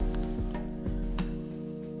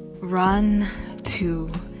Run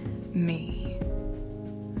to me.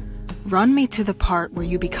 Run me to the part where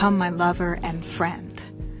you become my lover and friend.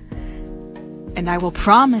 And I will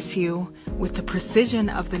promise you, with the precision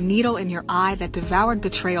of the needle in your eye that devoured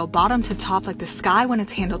betrayal bottom to top like the sky when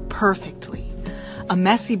it's handled perfectly, a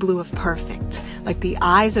messy blue of perfect, like the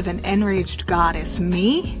eyes of an enraged goddess,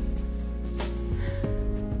 me?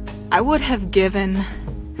 I would have given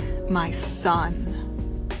my son,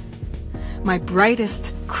 my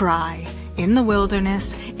brightest cry in the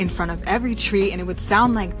wilderness, in front of every tree, and it would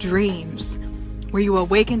sound like dreams, where you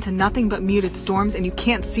awaken to nothing but muted storms and you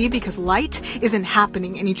can't see because light isn't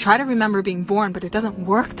happening, and you try to remember being born, but it doesn't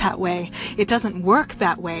work that way. It doesn't work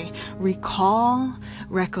that way. Recall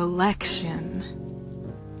recollection.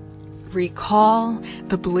 Recall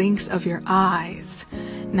the blinks of your eyes.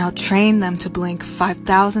 Now train them to blink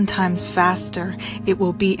 5,000 times faster. It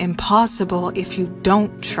will be impossible if you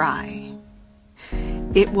don't try.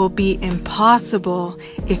 It will be impossible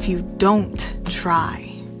if you don't try.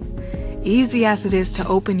 Easy as it is to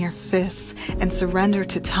open your fists and surrender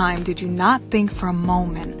to time, did you not think for a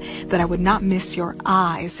moment that I would not miss your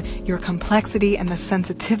eyes, your complexity, and the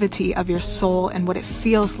sensitivity of your soul and what it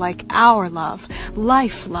feels like, our love,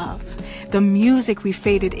 life love, the music we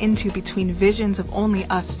faded into between visions of only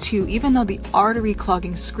us two, even though the artery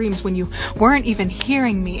clogging screams when you weren't even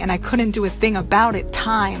hearing me and I couldn't do a thing about it.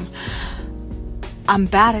 Time. I'm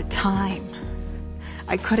bad at time.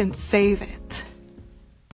 I couldn't save it.